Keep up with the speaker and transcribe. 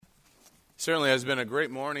Certainly has been a great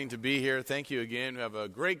morning to be here. Thank you again. We have a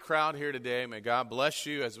great crowd here today. May God bless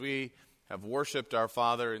you as we have worshiped our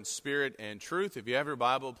Father in spirit and truth. If you have your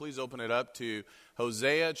Bible, please open it up to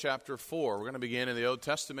Hosea chapter 4. We're going to begin in the Old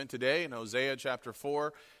Testament today in Hosea chapter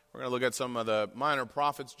 4. We're going to look at some of the minor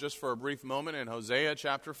prophets just for a brief moment in Hosea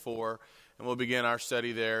chapter 4, and we'll begin our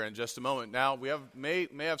study there in just a moment. Now, we may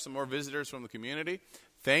have some more visitors from the community.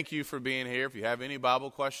 Thank you for being here. If you have any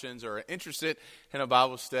Bible questions or are interested in a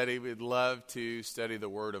Bible study, we'd love to study the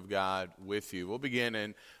Word of God with you. We'll begin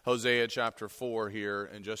in Hosea chapter 4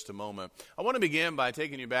 here in just a moment. I want to begin by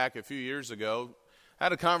taking you back a few years ago. I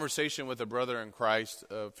had a conversation with a brother in Christ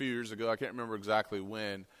a few years ago. I can't remember exactly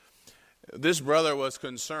when. This brother was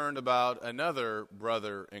concerned about another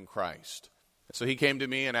brother in Christ. So he came to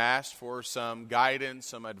me and asked for some guidance,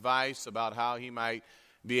 some advice about how he might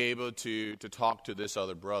be able to talk to this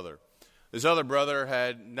other brother. This other brother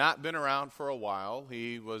had not been around for a while.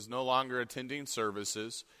 He was no longer attending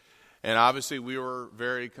services, and obviously we were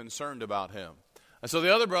very concerned about him. And so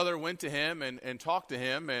the other brother went to him and talked to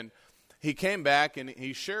him, and he came back and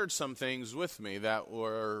he shared some things with me that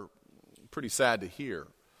were pretty sad to hear.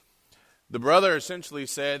 The brother essentially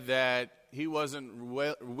said that he wasn't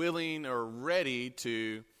willing or ready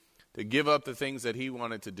to give up the things that he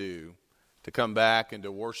wanted to do, to come back and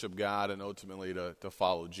to worship God and ultimately to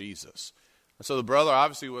follow Jesus. And so the brother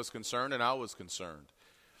obviously was concerned, and I was concerned.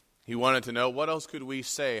 He wanted to know, what else could we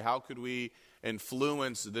say? How could we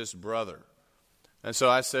influence this brother? And so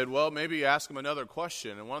I said, well, maybe ask him another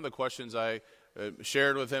question. And one of the questions I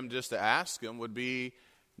shared with him just to ask him would be,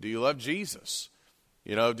 do you love Jesus?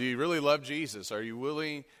 You know, do you really love Jesus? Are you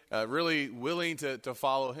really willing to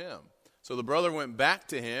follow him? So the brother went back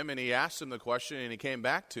to him, and he asked him the question, and he came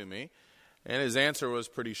back to me. And his answer was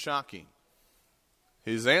pretty shocking.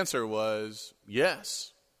 His answer was,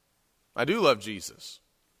 yes, I do love Jesus.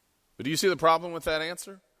 But do you see the problem with that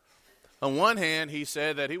answer? On one hand, he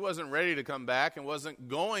said that he wasn't ready to come back and wasn't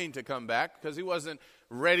going to come back because he wasn't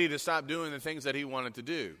ready to stop doing the things that he wanted to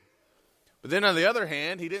do. But then on the other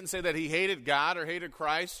hand, he didn't say that he hated God or hated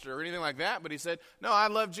Christ or anything like that, but he said, no, I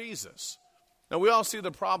love Jesus. Now, we all see the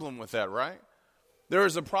problem with that, right? There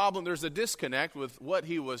is a problem, there's a disconnect with what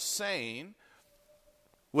he was saying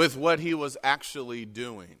with what he was actually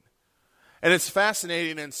doing. And it's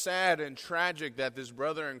fascinating and sad and tragic that this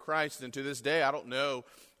brother in Christ, and to this day, I don't know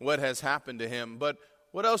what has happened to him, but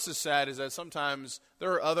what else is sad is that sometimes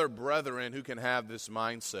there are other brethren who can have this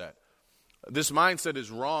mindset. This mindset is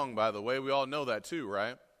wrong, by the way. We all know that too,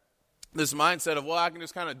 right? This mindset of, well, I can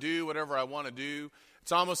just kind of do whatever I want to do.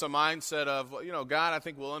 It's almost a mindset of, you know, God, I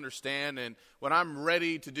think will understand, and when I'm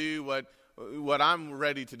ready to do what I'm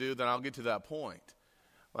ready to do, then I'll get to that point.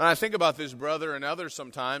 When I think about this brother and others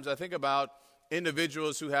sometimes, I think about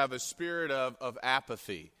individuals who have a spirit of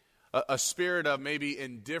apathy, a spirit of maybe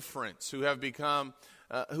indifference, who have become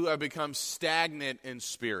stagnant in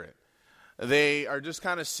spirit. They are just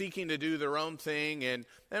kind of seeking to do their own thing, and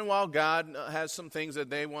while God has some things that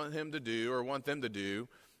they want him to do or want them to do,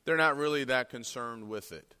 they're not really that concerned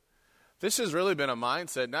with it. This has really been a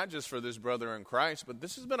mindset, not just for this brother in Christ, but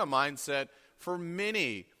this has been a mindset for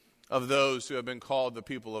many of those who have been called the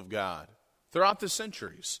people of God throughout the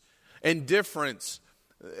centuries. Indifference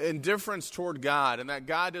toward God, and that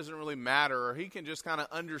God doesn't really matter, or he can just kind of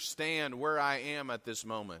understand where I am at this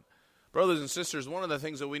moment. Brothers and sisters, one of the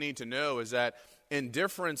things that we need to know is that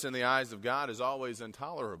indifference in the eyes of God is always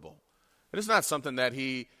intolerable. It is not something that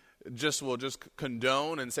he will just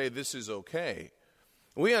condone and say this is okay.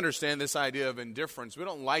 We understand this idea of indifference. We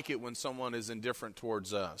don't like it when someone is indifferent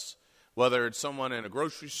towards us, whether it's someone in a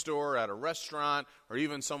grocery store, at a restaurant, or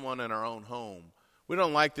even someone in our own home. We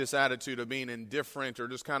don't like this attitude of being indifferent or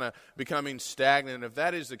just kind of becoming stagnant. If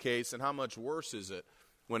that is the case, then how much worse is it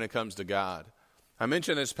when it comes to God? I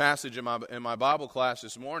mentioned this passage in my Bible class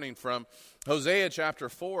this morning from Hosea chapter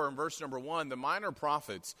 4 and verse number 1, the minor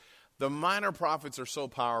prophets. The minor prophets are so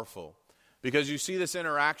powerful because you see this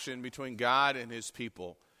interaction between God and his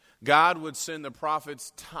people. God would send the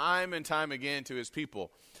prophets time and time again to his people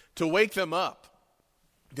to wake them up,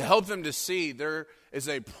 to help them to see there is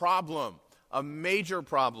a problem, a major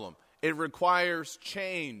problem. It requires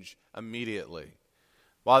change immediately.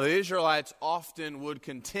 While the Israelites often would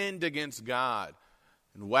contend against God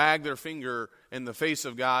and wag their finger in the face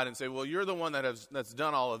of God and say, well, you're the one that's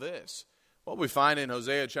done all of this. What we find in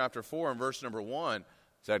Hosea chapter 4 and verse number 1 is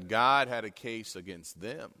that God had a case against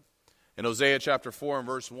them. In Hosea chapter 4 and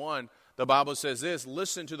verse 1, the Bible says this,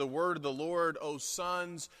 listen to the word of the Lord, O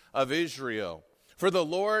sons of Israel. For the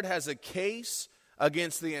Lord has a case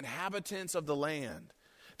against the inhabitants of the land,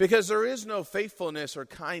 Because there is no faithfulness or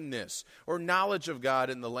kindness or knowledge of God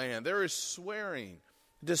in the land. There is swearing,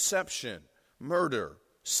 deception, murder,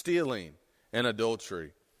 stealing, and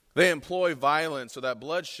adultery. They employ violence so that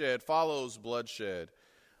bloodshed follows bloodshed.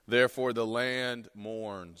 Therefore the land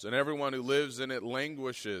mourns, and everyone who lives in it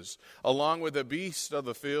languishes, along with the beasts of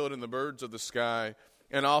the field and the birds of the sky,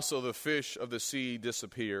 and also the fish of the sea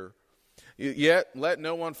disappear. Yet let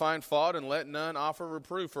no one find fault, and let none offer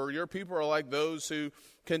reproof, for your people are like those who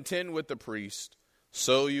contend with the priest.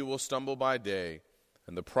 So you will stumble by day,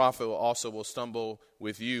 and the prophet also will stumble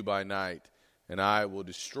with you by night, and I will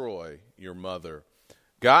destroy your mother.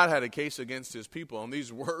 God had a case against his people, and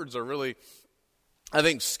these words are really, I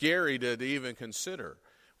think, scary to even consider.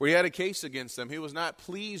 Where he had a case against them. He was not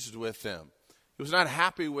pleased with them. He was not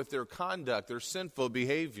happy with their conduct, their sinful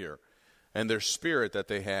behavior, and their spirit that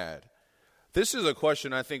they had. This is a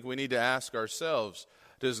question I think we need to ask ourselves.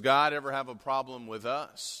 Does God ever have a problem with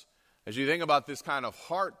us? As you think about this kind of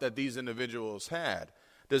heart that these individuals had,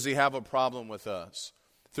 does he have a problem with us?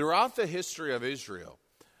 Throughout the history of Israel,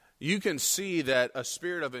 you can see that a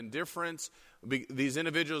spirit of indifference, these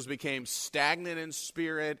individuals became stagnant in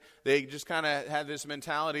spirit. They just kind of had this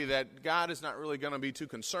mentality that God is not really going to be too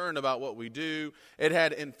concerned about what we do. It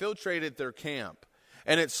had infiltrated their camp.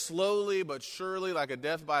 And it slowly but surely, like a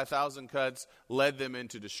death by 1,000 cuts, led them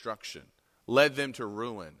into destruction, led them to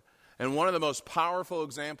ruin. And one of the most powerful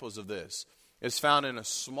examples of this is found in a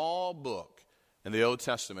small book in the Old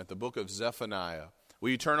Testament, the book of Zephaniah. Will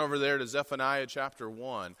you turn over there to Zephaniah chapter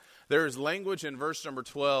 1? There is language in verse number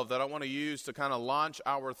 12 that I want to use to kind of launch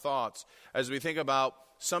our thoughts as we think about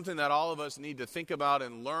something that all of us need to think about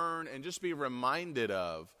and learn and just be reminded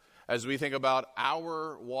of as we think about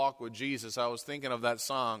our walk with Jesus. I was thinking of that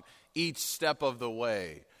song, Each Step of the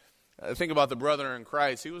Way. Think about the brother in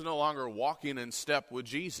Christ. He was no longer walking in step with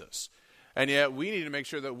Jesus. And yet we need to make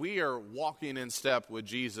sure that we are walking in step with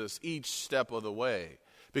Jesus each step of the way.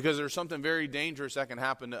 Because there's something very dangerous that can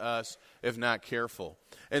happen to us if not careful.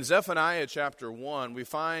 In Zephaniah chapter 1, we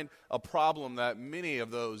find a problem that many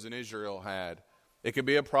of those in Israel had. It could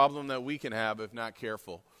be a problem that we can have if not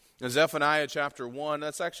careful. In Zephaniah chapter 1,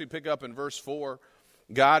 let's actually pick up in verse 4.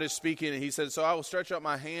 God is speaking and he says, so I will stretch out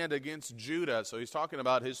my hand against Judah. So he's talking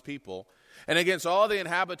about his people. And against all the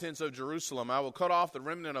inhabitants of Jerusalem, I will cut off the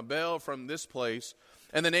remnant of Baal from this place,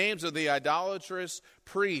 and the names of the idolatrous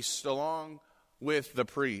priests along with the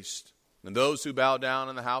priest, and those who bow down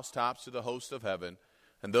in the housetops to the host of heaven,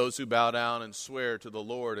 and those who bow down and swear to the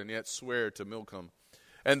Lord and yet swear to Milcom,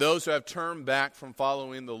 and those who have turned back from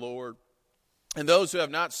following the Lord, and those who have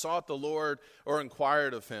not sought the Lord or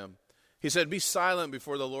inquired of him. He said, be silent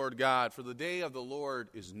before the Lord God, for the day of the Lord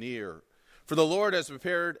is near. For the Lord has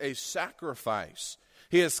prepared a sacrifice.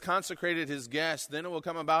 He has consecrated his guests. Then it will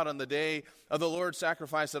come about on the day of the Lord's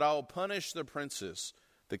sacrifice that I will punish the princes,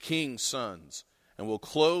 the king's sons, and will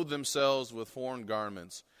clothe themselves with foreign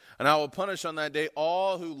garments. And I will punish on that day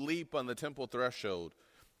all who leap on the temple threshold,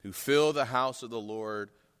 who fill the house of the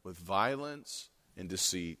Lord with violence and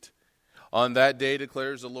deceit. On that day,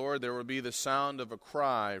 declares the Lord, there will be the sound of a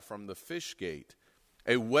cry from the fish gate,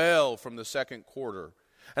 a wail from the second quarter,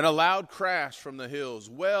 and a loud crash from the hills.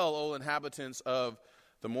 Wail, O inhabitants of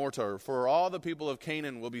the mortar, for all the people of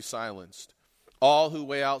Canaan will be silenced. All who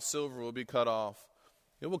weigh out silver will be cut off.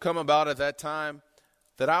 It will come about at that time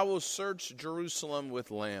that I will search Jerusalem with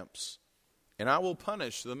lamps, and I will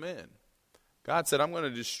punish the men. God said, I'm going to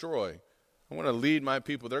destroy. I'm going to lead my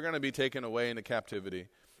people. They're going to be taken away into captivity.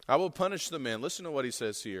 I will punish the men. Listen to what he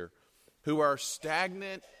says here. Who are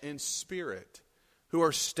stagnant in spirit. Who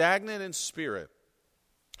are stagnant in spirit.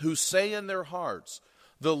 Who say in their hearts,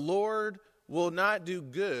 the Lord will not do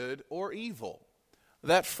good or evil.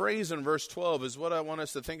 That phrase in verse 12 is what I want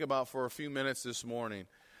us to think about for a few minutes this morning.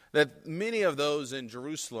 That many of those in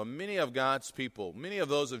Jerusalem, many of God's people, many of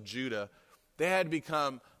those of Judah, they had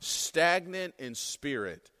become stagnant in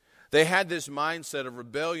spirit. They had this mindset of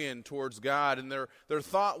rebellion towards God, and their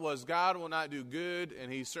thought was God will not do good, and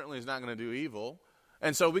he certainly is not going to do evil.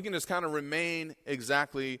 And so we can just kind of remain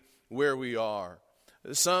exactly where we are.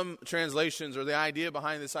 Some translations, or the idea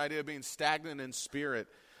behind this idea of being stagnant in spirit,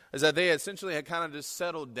 is that they essentially had kind of just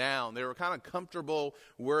settled down. They were kind of comfortable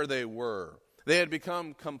where they were. They had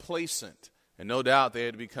become complacent, and no doubt they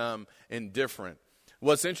had become indifferent.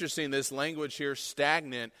 What's interesting, this language here,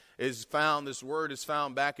 stagnant, this word is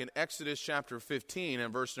found back in Exodus chapter 15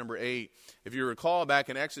 and verse number 8. If you recall back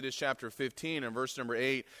in Exodus chapter 15 and verse number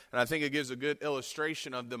 8, and I think it gives a good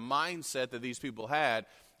illustration of the mindset that these people had.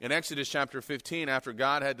 in Exodus chapter 15, after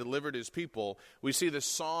God had delivered his people, we see the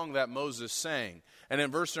song that Moses sang. And in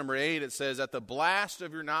verse number 8, it says, at the blast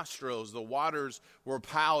of your nostrils, the waters were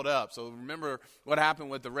piled up. So remember what happened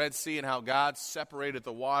with the Red Sea and how God separated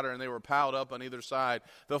the water and they were piled up on either side.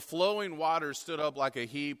 The flowing waters stood up like a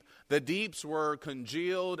heap. The deeps were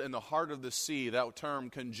congealed in the heart of the sea. That term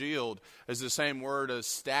congealed is the same word as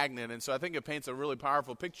stagnant. And so I think it paints a really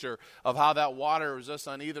powerful picture of how that water was just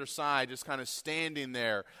on either side, just kind of standing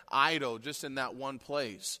there, idle, just in that one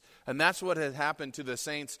place. And that's what had happened to the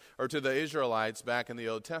saints or to the Israelites back in the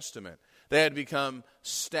Old Testament. They had become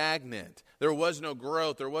stagnant. There was no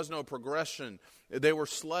growth. There was no progression. They were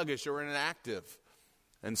sluggish. They were inactive.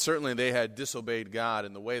 And certainly they had disobeyed God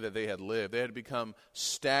in the way that they had lived. They had become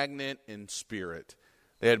stagnant in spirit.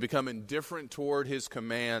 They had become indifferent toward his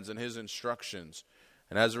commands and his instructions.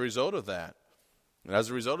 And as a result of that,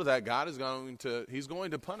 God is going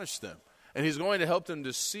to punish them. And he's going to help them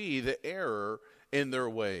to see the error in their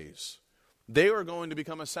ways. They are going to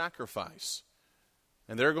become a sacrifice.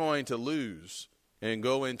 And they're going to lose and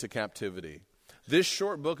go into captivity. This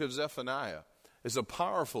short book of Zephaniah is a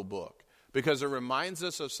powerful book because it reminds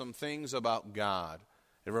us of some things about God.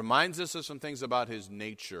 It reminds us of some things about his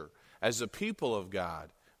nature as a people of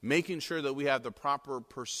God, making sure that we have the proper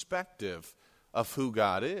perspective of who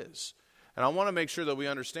God is. And I want to make sure that we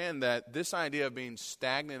understand that this idea of being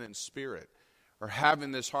stagnant in spirit or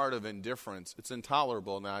having this heart of indifference, it's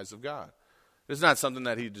intolerable in the eyes of God. It's not something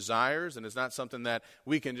that he desires, and it's not something that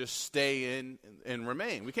we can just stay in and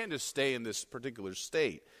remain. We can't just stay in this particular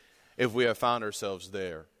state if we have found ourselves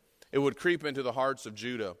there. It would creep into the hearts of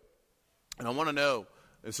Judah. And I want to know,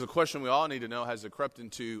 it's a question we all need to know, has it crept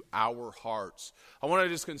into our hearts? I want to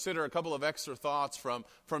just consider a couple of extra thoughts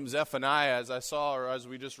from Zephaniah. As I saw, or as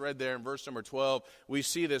we just read there in verse number 12, we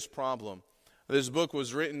see this problem. This book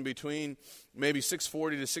was written between maybe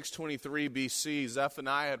 640 to 623 BC.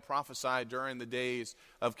 Zephaniah had prophesied during the days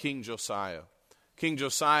of King Josiah. King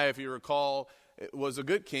Josiah, if you recall, was a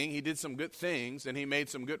good king. He did some good things, and he made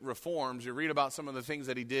some good reforms. You read about some of the things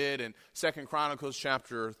that he did in 2 Chronicles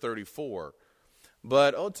chapter 34.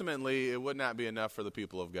 But ultimately, it would not be enough for the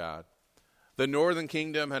people of God. The northern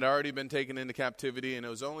kingdom had already been taken into captivity, and it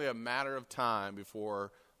was only a matter of time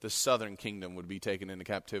before the southern kingdom would be taken into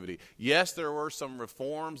captivity. Yes, there were some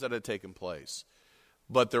reforms that had taken place,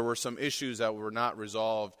 but there were some issues that were not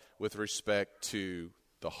resolved with respect to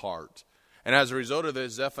the heart. And as a result of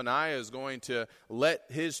this, Zephaniah is going to let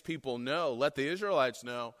his people know, let the Israelites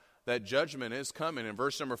know, that judgment is coming. In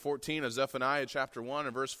verse number 14 of Zephaniah chapter 1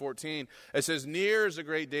 and verse 14, it says, near is the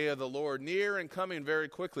great day of the Lord, near and coming very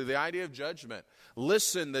quickly. The idea of judgment.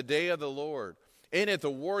 Listen, the day of the Lord. In it,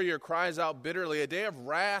 the warrior cries out bitterly. A day of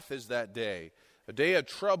wrath is that day. A day of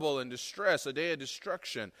trouble and distress. A day of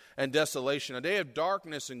destruction and desolation. A day of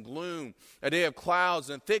darkness and gloom. A day of clouds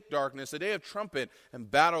and thick darkness. A day of trumpet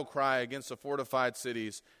and battle cry against the fortified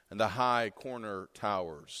cities and the high corner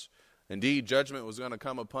towers. Indeed, judgment was going to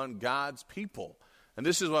come upon God's people. And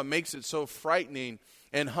this is what makes it so frightening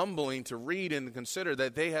and humbling to read and consider,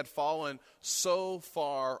 that they had fallen so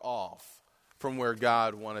far off from where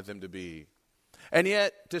God wanted them to be. And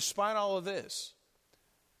yet, despite all of this,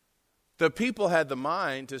 the people had the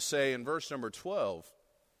mind to say in verse number 12,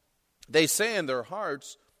 they say in their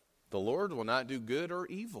hearts, the Lord will not do good or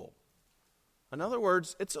evil. In other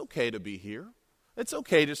words, it's okay to be here. It's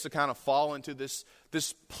okay just to kind of fall into this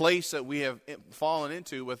place that we have fallen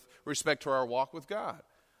into with respect to our walk with God.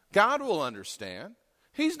 God will understand.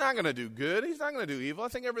 He's not going to do good. He's not going to do evil. I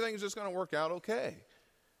think everything's just going to work out okay.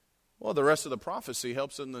 Well, the rest of the prophecy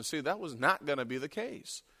helps them to see that was not going to be the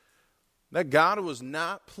case. That God was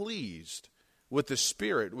not pleased with the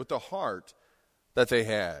spirit, with the heart that they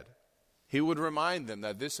had. He would remind them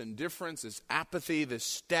that this indifference, this apathy, this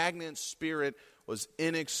stagnant spirit was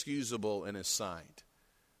inexcusable in his sight.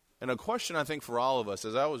 And a question, I think, for all of us,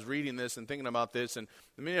 as I was reading this and thinking about this, and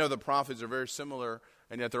many of the prophets are very similar,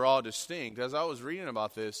 and yet they're all distinct. As I was reading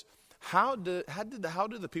about this, how did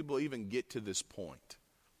the people even get to this point?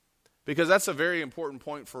 Because that's a very important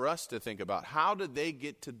point for us to think about. How did they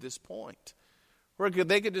get to this point? Where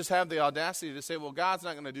they could just have the audacity to say, well, God's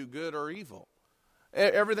not going to do good or evil.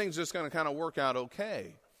 Everything's just going to kind of work out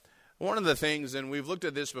okay. One of the things, and we've looked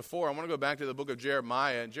at this before, I want to go back to the book of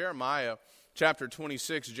Jeremiah. In Jeremiah chapter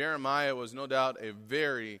 26, Jeremiah was no doubt a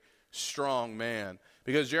very strong man,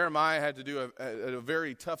 because Jeremiah had to do a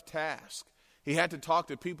very tough task. He had to talk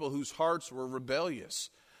to people whose hearts were rebellious,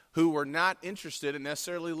 who were not interested in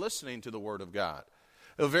necessarily listening to the word of God.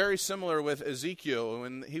 Very similar with Ezekiel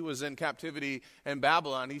when he was in captivity in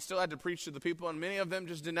Babylon. He still had to preach to the people, and many of them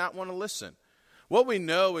just did not want to listen. What we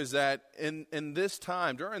know is that in this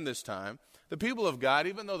time, during this time, the people of God,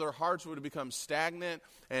 even though their hearts would have become stagnant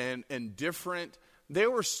and different, they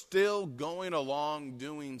were still going along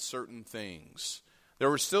doing certain things. There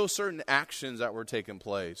were still certain actions that were taking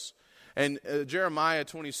place. And Jeremiah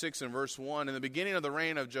 26 and verse 1, in the beginning of the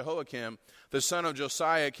reign of Jehoiakim, the son of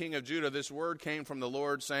Josiah, king of Judah, this word came from the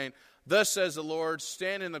Lord, saying, Thus says the Lord,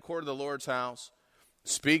 stand in the court of the Lord's house,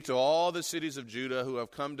 speak to all the cities of Judah who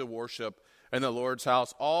have come to worship in the Lord's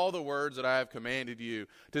house, all the words that I have commanded you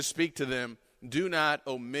to speak to them. Do not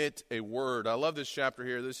omit a word. I love this chapter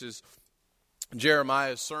here. This is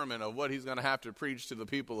Jeremiah's sermon of what he's going to have to preach to the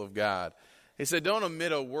people of God. He said, don't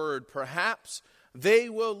omit a word. Perhaps they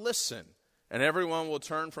will listen, and everyone will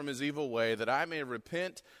turn from his evil way, that I may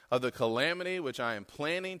repent of the calamity which I am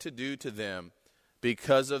planning to do to them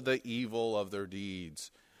because of the evil of their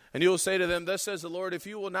deeds. And you will say to them, Thus says the Lord, if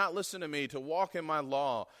you will not listen to me, to walk in my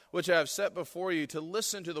law, which I have set before you, to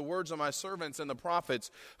listen to the words of my servants and the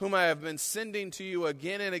prophets, whom I have been sending to you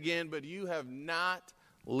again and again, but you have not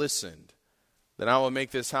listened, then I will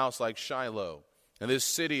make this house like Shiloh, and this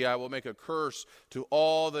city I will make a curse to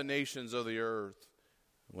all the nations of the earth.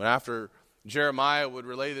 When after Jeremiah would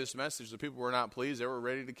relay this message, the people were not pleased. They were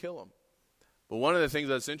ready to kill him. But one of the things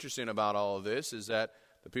that's interesting about all of this is that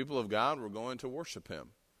the people of God were going to worship him.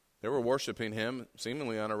 They were worshiping him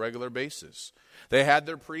seemingly on a regular basis. They had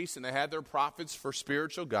their priests and they had their prophets for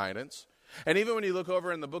spiritual guidance. And even when you look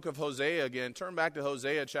over in the book of Hosea again, turn back to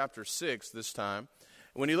Hosea chapter 6 this time.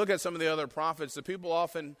 When you look at some of the other prophets, the people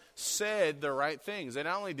often said the right things. They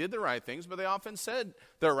not only did the right things, but they often said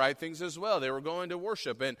the right things as well. They were going to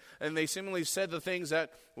worship, and they seemingly said the things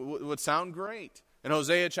that would sound great. In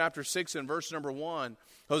Hosea chapter 6 and verse number 1,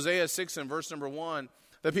 Hosea 6 and verse number 1,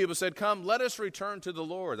 the people said, Come, let us return to the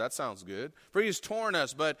Lord. That sounds good. For he has torn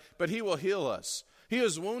us, but he will heal us. He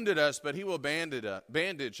has wounded us, but he will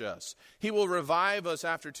bandage us. He will revive us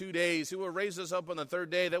after 2 days. He will raise us up on the third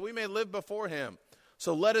day, that we may live before him.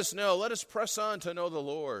 So let us press on to know the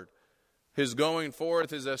Lord. His going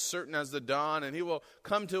forth is as certain as the dawn, and he will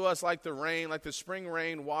come to us like the rain, like the spring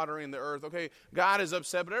rain watering the earth. Okay, God is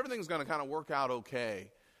upset, but everything's going to kind of work out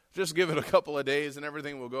okay. Just give it a couple of days and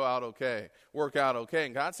everything will go out okay, work out okay.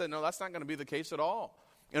 And God said, no, that's not going to be the case at all.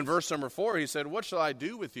 In verse number 4, he said, What shall I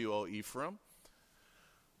do with you, O Ephraim?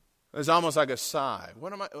 It's almost like a sigh.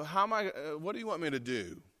 What do you want me to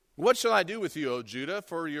do? What shall I do with you, O Judah?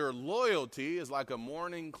 For your loyalty is like a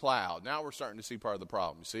morning cloud. Now we're starting to see part of the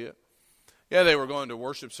problem. You see it? Yeah, they were going to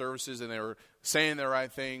worship services and they were saying the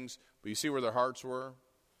right things, but you see where their hearts were?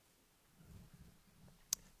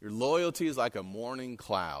 Your loyalty is like a morning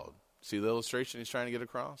cloud. See the illustration he's trying to get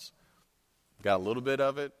across? Got a little bit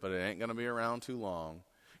of it, but it ain't going to be around too long.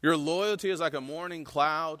 Your loyalty is like a morning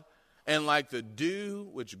cloud and like the dew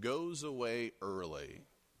which goes away early.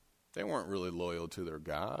 They weren't really loyal to their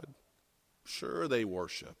God. Sure, they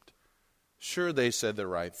worshiped. Sure, they said the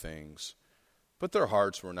right things. But their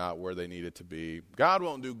hearts were not where they needed to be. God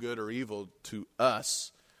won't do good or evil to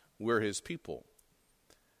us. We're his people.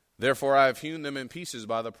 Therefore I have hewn them in pieces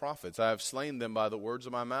by the prophets. I have slain them by the words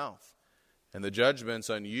of my mouth. And the judgments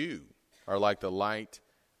on you are like the light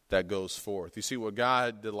that goes forth. You see what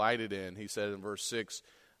God delighted in. He said in verse 6,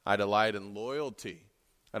 I delight in loyalty.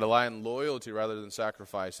 I delight in loyalty rather than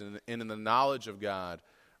sacrifice, and in the knowledge of God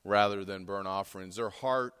rather than burnt offerings. Their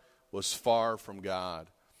heart was far from God.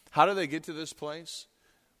 How did they get to this place?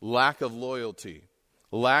 Lack of loyalty,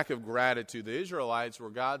 lack of gratitude. The Israelites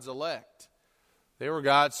were God's elect. They were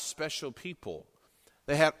God's special people.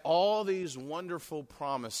 They had all these wonderful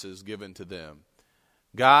promises given to them.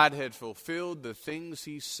 God had fulfilled the things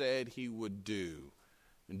he said he would do.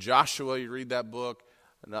 In Joshua, you read that book,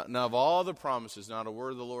 now of all the promises, not a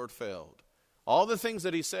word of the Lord failed. All the things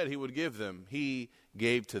that he said he would give them, he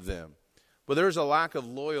gave to them. But there's a lack of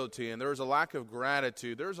loyalty, and there's a lack of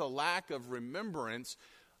gratitude. There's a lack of remembrance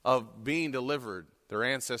of being delivered, their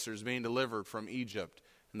ancestors being delivered from Egypt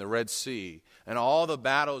and the Red Sea, and all the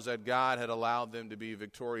battles that God had allowed them to be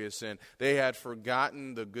victorious in. They had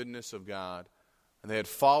forgotten the goodness of God, and they had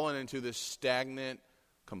fallen into this stagnant,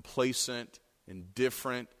 complacent,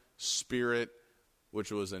 indifferent spirit, which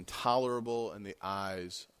was intolerable in the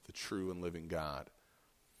eyes of the true and living God.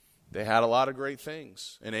 They had a lot of great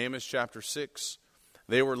things. In Amos chapter 6,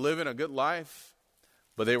 they were living a good life,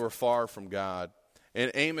 but they were far from God. In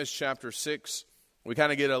Amos chapter 6, we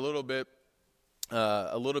kind of get a little bit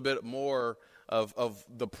more of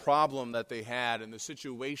the problem that they had and the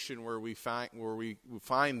situation where we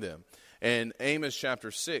find them. In Amos chapter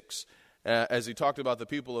 6, as he talked about the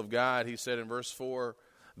people of God, he said in verse 4,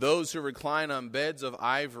 those who recline on beds of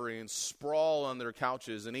ivory and sprawl on their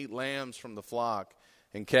couches and eat lambs from the flock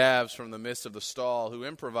and calves from the midst of the stall, who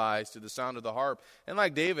improvise to the sound of the harp, and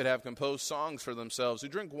like David have composed songs for themselves, who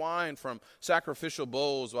drink wine from sacrificial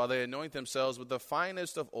bowls while they anoint themselves with the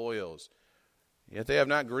finest of oils. Yet they have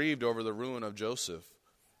not grieved over the ruin of Joseph.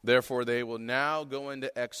 Therefore they will now go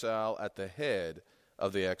into exile at the head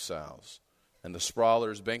of the exiles, and the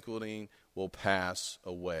sprawlers banqueting will pass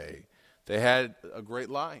away. They had a great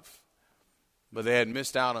life, but they had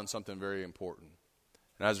missed out on something very important.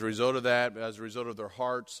 And as a result of that, as a result of their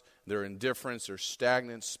hearts, their indifference, their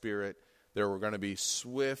stagnant spirit, there were going to be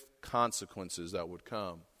swift consequences that would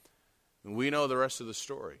come. And we know the rest of the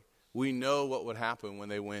story. We know what would happen when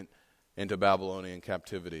they went into Babylonian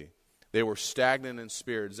captivity. They were stagnant in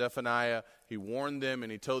spirit. Zephaniah, he warned them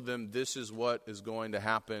and he told them this is what is going to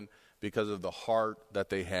happen because of the heart that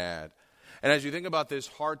they had. And as you think about this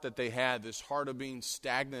heart that they had, this heart of being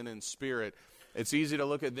stagnant in spirit, it's easy to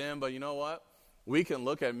look at them, but you know what? We can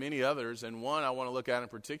look at many others, and one I want to look at in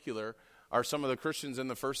particular are some of the Christians in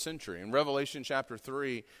the first century. In Revelation chapter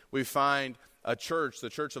 3, we find a church, the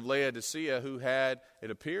church of Laodicea, who had, it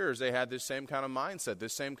appears, they had this same kind of mindset,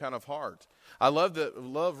 this same kind of heart. I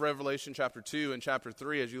love Revelation chapter 2 and chapter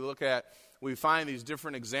 3. As you look at, we find these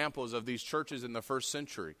different examples of these churches in the first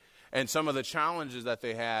century and some of the challenges that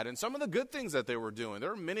they had and some of the good things that they were doing. There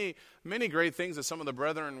were many, many great things that some of the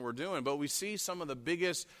brethren were doing, but we see some of the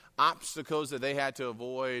biggest obstacles that they had to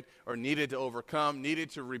avoid or needed to overcome,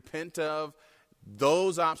 needed to repent of.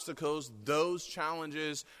 Those obstacles, those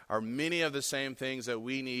challenges are many of the same things that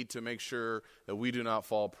we need to make sure that we do not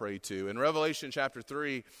fall prey to. In Revelation chapter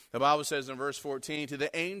 3, the Bible says in verse 14, to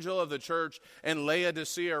the angel of the church in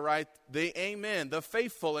Laodicea write, the Amen, the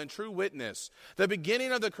faithful and true witness, the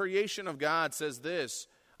beginning of the creation of God says this,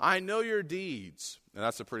 I know your deeds. And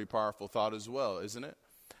that's a pretty powerful thought as well, isn't it?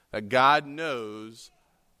 That God knows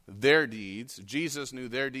their deeds. Jesus knew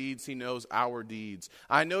their deeds. He knows our deeds.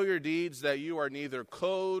 I know your deeds, that you are neither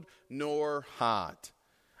cold nor hot.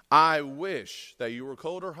 I wish that you were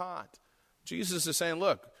cold or hot. Jesus is saying,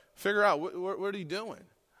 look, figure out what are you doing?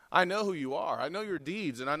 I know who you are. I know your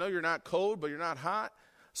deeds, and I know you're not cold, but you're not hot.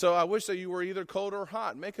 So I wish that you were either cold or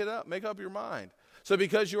hot. Make it up. Make up your mind. So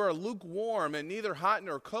because you are lukewarm and neither hot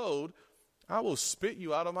nor cold, I will spit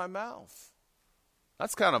you out of my mouth.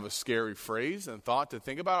 That's kind of a scary phrase and thought to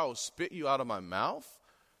think about. I will spit you out of my mouth.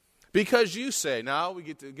 Because you say, now we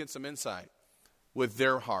get to get some insight with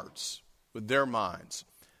their hearts, with their minds.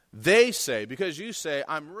 They say, because you say,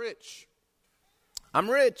 I'm rich, and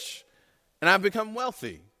I've become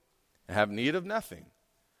wealthy, and have need of nothing.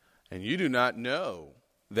 And you do not know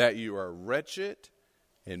that you are wretched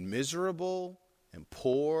and miserable and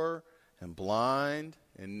poor and blind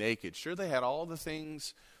and naked. Sure, they had all the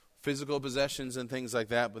things, physical possessions and things like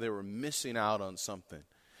that, but they were missing out on something.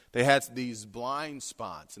 They had these blind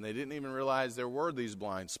spots, and they didn't even realize there were these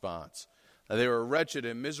blind spots. They were wretched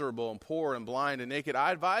and miserable and poor and blind and naked.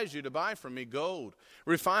 I advise you to buy from me gold,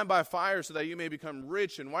 refined by fire, so that you may become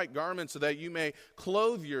rich, and white garments, so that you may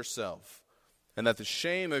clothe yourself, and that the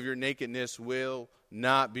shame of your nakedness will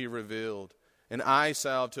not be revealed. An eye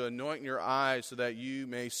salve to anoint your eyes, so that you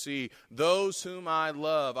may see. Those whom I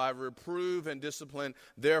love, I reprove and discipline.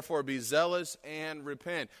 Therefore be zealous and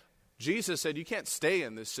repent. Jesus said, you can't stay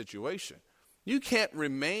in this situation. You can't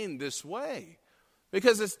remain this way,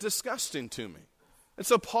 because it's disgusting to me.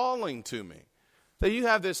 It's appalling to me that you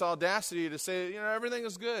have this audacity to say, everything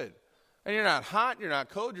is good. And you're not hot, you're not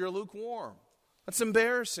cold, you're lukewarm. That's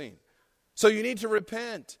embarrassing. So you need to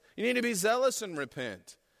repent. You need to be zealous and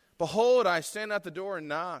repent. Behold, I stand at the door and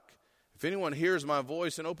knock. If anyone hears my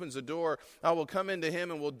voice and opens the door, I will come into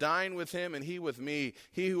him and will dine with him and he with me.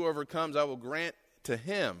 He who overcomes, I will grant to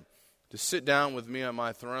him to sit down with me on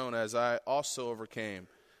my throne, as I also overcame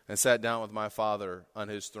and sat down with my Father on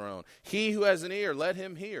his throne. He who has an ear, let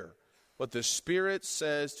him hear what the Spirit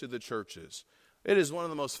says to the churches. It is one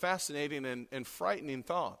of the most fascinating and frightening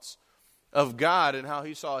thoughts of God and how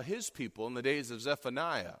he saw his people in the days of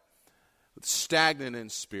Zephaniah, stagnant in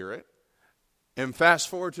spirit. And fast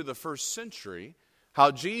forward to the first century,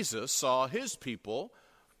 how Jesus saw his people,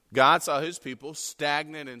 God saw his people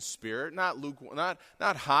stagnant in spirit, not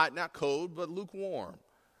hot, not cold, but lukewarm.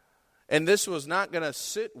 And this was not going to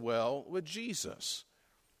sit well with Jesus.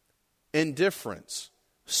 Indifference,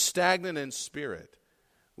 stagnant in spirit.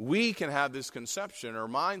 We can have this conception or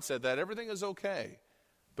mindset that everything is okay,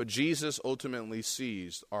 but Jesus ultimately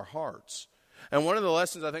sees our hearts. And one of the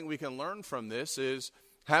lessons I think we can learn from this is,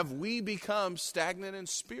 have we become stagnant in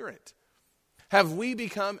spirit? Have we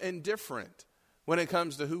become indifferent when it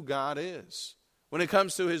comes to who God is? when it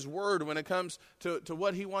comes to his word, when it comes to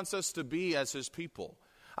what he wants us to be as his people.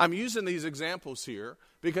 I'm using these examples here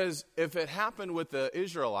because if it happened with the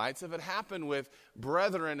Israelites, if it happened with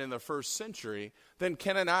brethren in the first century, then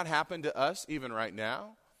can it not happen to us even right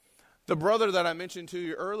now? The brother that I mentioned to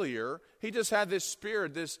you earlier, he just had this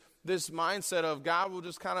spirit, this mindset of God will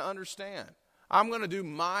just kind of understand. I'm going to do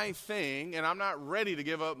my thing, and I'm not ready to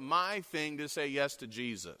give up my thing to say yes to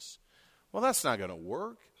Jesus. Well, that's not going to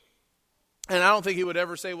work. And I don't think he would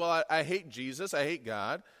ever say, well, I hate Jesus, I hate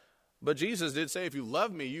God. But Jesus did say, if you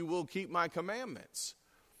love me, you will keep my commandments.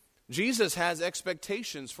 Jesus has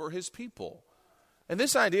expectations for his people. And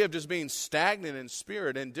this idea of just being stagnant in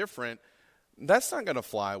spirit, indifferent, that's not going to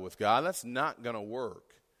fly with God. That's not going to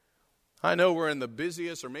work. I know we're in the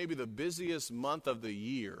busiest or maybe the busiest month of the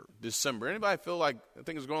year, December. Anybody feel like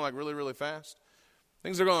things are going like really, really fast?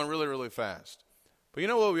 Things are going really, really fast. But you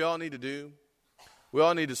know what we all need to do? We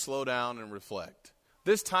all need to slow down and reflect.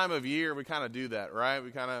 This time of year, we kind of do that, right?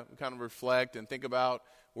 We kind of reflect and think about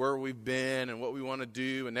where we've been and what we want to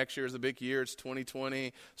do. And next year is a big year. It's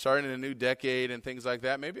 2020, starting a new decade and things like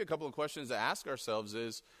that. Maybe a couple of questions to ask ourselves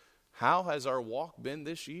is, how has our walk been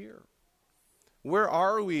this year? Where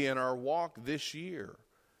are we in our walk this year?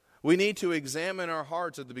 We need to examine our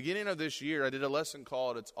hearts. At the beginning of this year, I did a lesson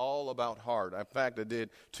called It's All About Heart. In fact, I did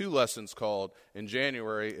 2 lessons called in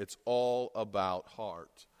January, It's All About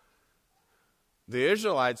Heart. The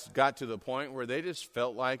Israelites got to the point where they just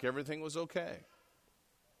felt like everything was okay.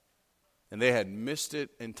 And they had missed it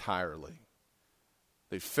entirely.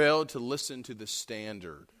 They failed to listen to the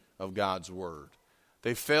standard of God's word.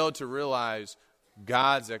 They failed to realize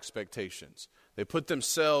God's expectations. They put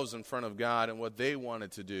themselves in front of God and what they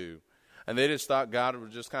wanted to do. And they just thought God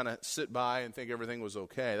would just kind of sit by and think everything was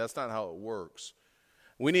okay. That's not how it works.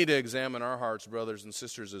 We need to examine our hearts, brothers and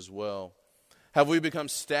sisters, as well. Have we become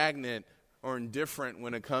stagnant or indifferent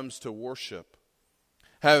when it comes to worship?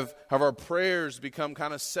 Have our prayers become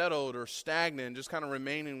kind of settled or stagnant, just kind of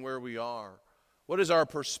remaining where we are? What is our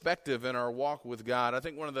perspective in our walk with God? I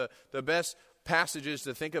think one of the best passages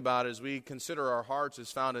to think about as we consider our hearts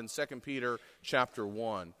is found in 2 Peter chapter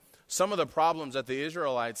 1. Some of the problems that the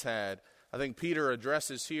Israelites had, I think Peter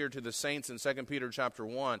addresses here to the saints in 2 Peter chapter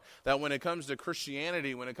 1, that when it comes to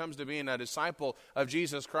Christianity, when it comes to being a disciple of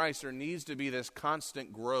Jesus Christ, there needs to be this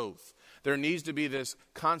constant growth. There needs to be this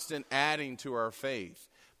constant adding to our faith.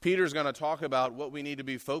 Peter's going to talk about what we need to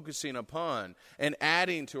be focusing upon and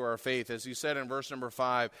adding to our faith, as he said in verse number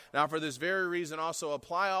 5. Now, for this very reason also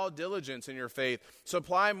apply all diligence in your faith.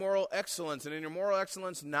 Supply moral excellence, and in your moral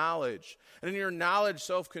excellence, knowledge. And in your knowledge,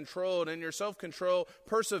 self-control. And in your self-control,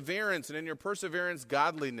 perseverance. And in your perseverance,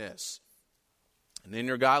 godliness. And in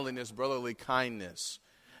your godliness, brotherly kindness.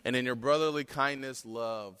 And in your brotherly kindness,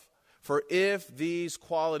 love. For if these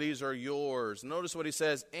qualities are yours, notice what he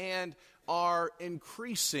says, and are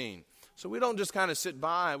increasing. So we don't just kind of sit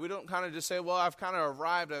by. We don't kind of just say, well, I've kind of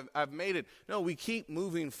arrived, I've made it. No, we keep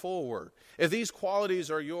moving forward. If these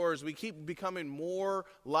qualities are yours, we keep becoming more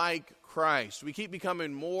like Christ. We keep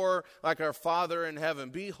becoming more like our Father in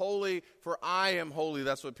heaven. Be holy, for I am holy.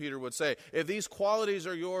 That's what Peter would say. If these qualities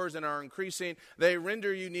are yours and are increasing, they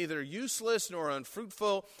render you neither useless nor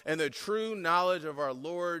unfruitful in the true knowledge of our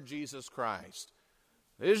Lord Jesus Christ.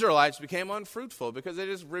 The Israelites became unfruitful because they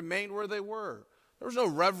just remained where they were. There was no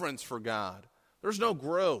reverence for God. There was no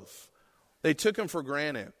growth. They took him for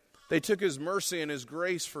granted. They took his mercy and his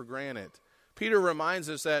grace for granted. Peter reminds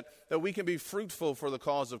us that we can be fruitful for the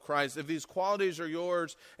cause of Christ. If these qualities are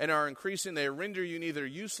yours and are increasing, they render you neither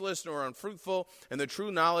useless nor unfruitful in the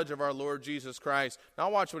true knowledge of our Lord Jesus Christ.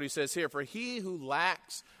 Now watch what he says here. For he who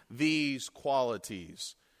lacks these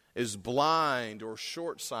qualities is blind or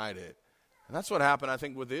short-sighted. And that's what happened, I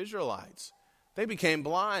think, with the Israelites. They became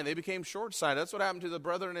blind. They became short-sighted. That's what happened to the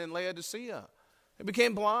brethren in Laodicea. They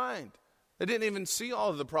became blind. They didn't even see all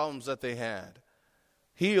of the problems that they had.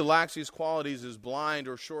 He who lacks these qualities is blind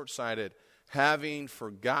or short-sighted, having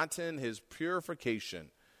forgotten his purification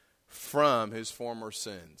from his former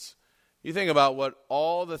sins. You think about what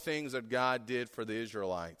all the things that God did for the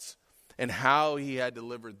Israelites and how he had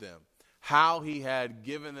delivered them, how he had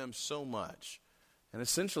given them so much. And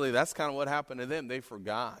essentially, that's kind of what happened to them. They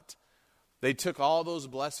forgot. They took all those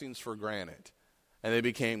blessings for granted. And they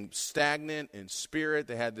became stagnant in spirit.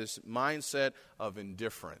 They had this mindset of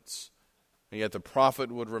indifference. And yet the prophet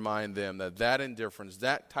would remind them that indifference,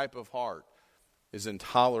 that type of heart, is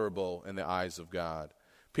intolerable in the eyes of God.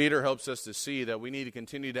 Peter helps us to see that we need to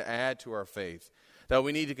continue to add to our faith, that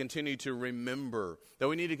we need to continue to remember, that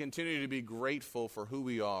we need to continue to be grateful for who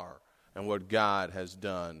we are and what God has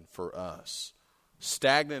done for us.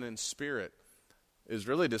 Stagnant in spirit is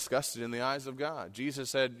really disgusted in the eyes of God. Jesus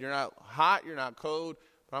said, you're not hot, you're not cold,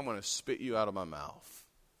 but I'm going to spit you out of my mouth.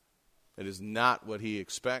 It is not what he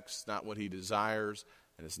expects, not what he desires,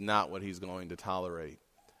 and it's not what he's going to tolerate.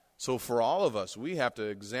 So for all of us, we have to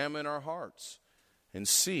examine our hearts and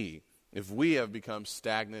see if we have become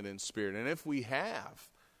stagnant in spirit. And if we have,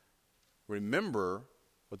 remember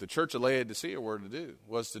what the church of Laodicea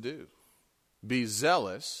was to do. Be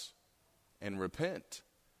zealous and repent.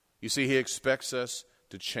 You see, he expects us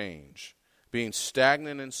to change. Being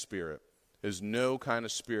stagnant in spirit is no kind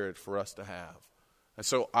of spirit for us to have. And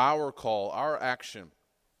so our call, our action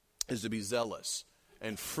is to be zealous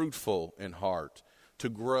and fruitful in heart, to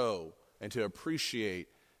grow and to appreciate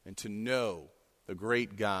and to know the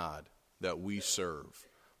great God that we serve.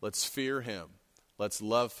 Let's fear him, let's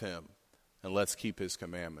love him, and let's keep his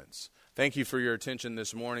commandments. Thank you for your attention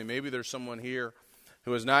this morning. Maybe there's someone here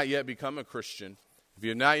who has not yet become a Christian. If you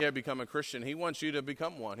have not yet become a Christian, he wants you to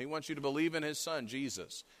become one. He wants you to believe in his Son,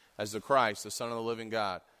 Jesus, as the Christ, the Son of the living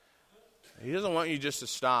God. He doesn't want you just to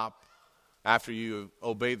stop after you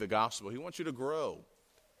obey the gospel. He wants you to grow,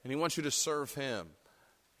 and he wants you to serve him,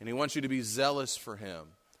 and he wants you to be zealous for him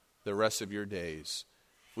the rest of your days.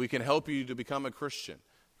 We can help you to become a Christian.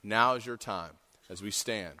 Now is your time as we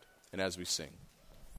stand and as we sing.